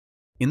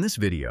In this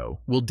video,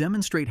 we'll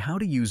demonstrate how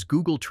to use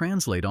Google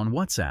Translate on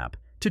WhatsApp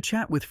to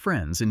chat with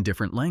friends in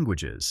different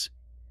languages.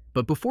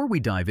 But before we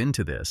dive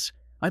into this,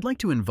 I'd like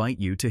to invite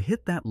you to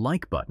hit that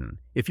like button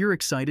if you're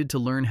excited to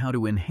learn how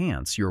to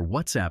enhance your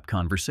WhatsApp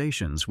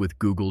conversations with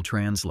Google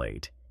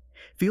Translate.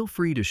 Feel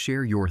free to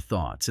share your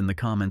thoughts in the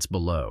comments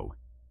below.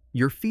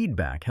 Your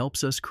feedback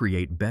helps us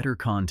create better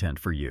content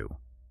for you.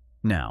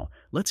 Now,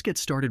 let's get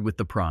started with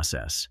the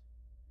process.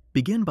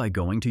 Begin by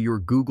going to your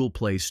Google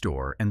Play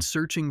Store and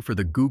searching for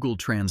the Google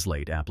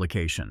Translate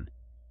application.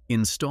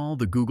 Install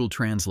the Google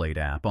Translate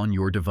app on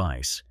your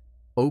device.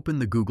 Open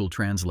the Google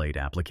Translate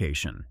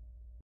application.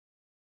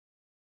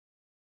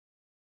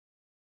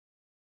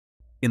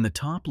 In the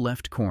top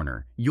left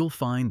corner, you'll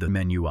find the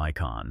menu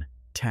icon.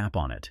 Tap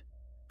on it.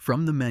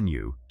 From the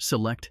menu,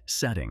 select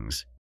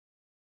Settings.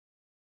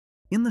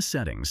 In the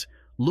settings,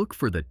 look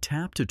for the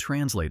Tap to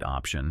Translate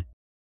option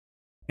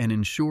and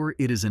ensure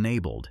it is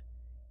enabled.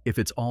 If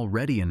it's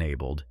already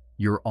enabled,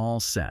 you're all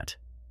set.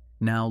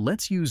 Now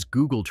let's use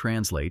Google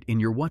Translate in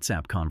your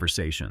WhatsApp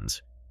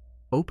conversations.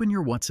 Open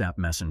your WhatsApp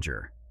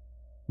Messenger.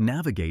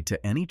 Navigate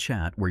to any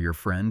chat where your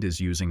friend is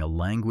using a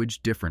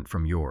language different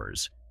from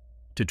yours.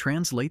 To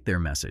translate their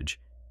message,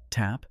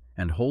 tap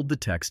and hold the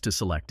text to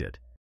select it.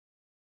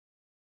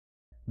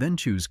 Then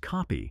choose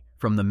Copy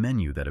from the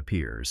menu that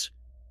appears.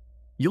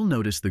 You'll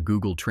notice the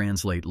Google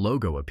Translate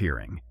logo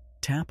appearing.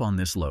 Tap on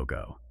this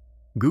logo.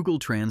 Google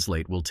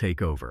Translate will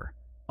take over,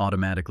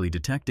 automatically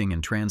detecting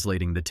and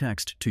translating the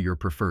text to your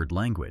preferred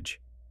language.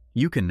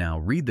 You can now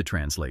read the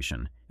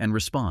translation and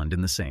respond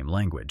in the same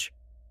language.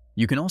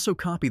 You can also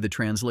copy the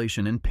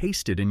translation and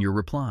paste it in your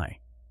reply.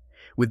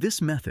 With this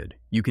method,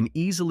 you can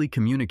easily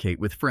communicate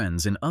with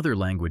friends in other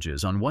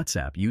languages on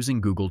WhatsApp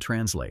using Google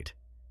Translate.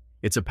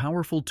 It's a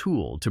powerful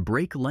tool to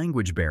break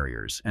language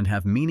barriers and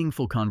have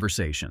meaningful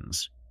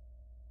conversations.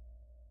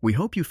 We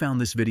hope you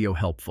found this video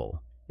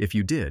helpful. If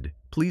you did,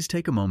 please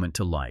take a moment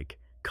to like,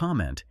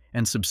 comment,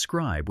 and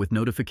subscribe with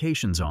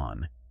notifications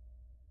on.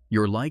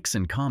 Your likes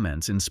and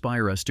comments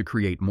inspire us to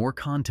create more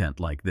content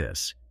like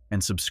this,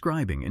 and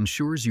subscribing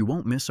ensures you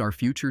won't miss our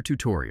future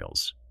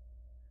tutorials.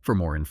 For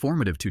more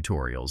informative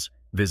tutorials,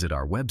 visit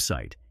our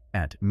website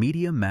at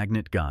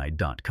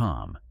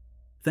MediaMagnetGuide.com.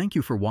 Thank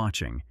you for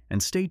watching,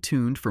 and stay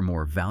tuned for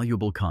more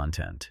valuable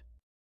content.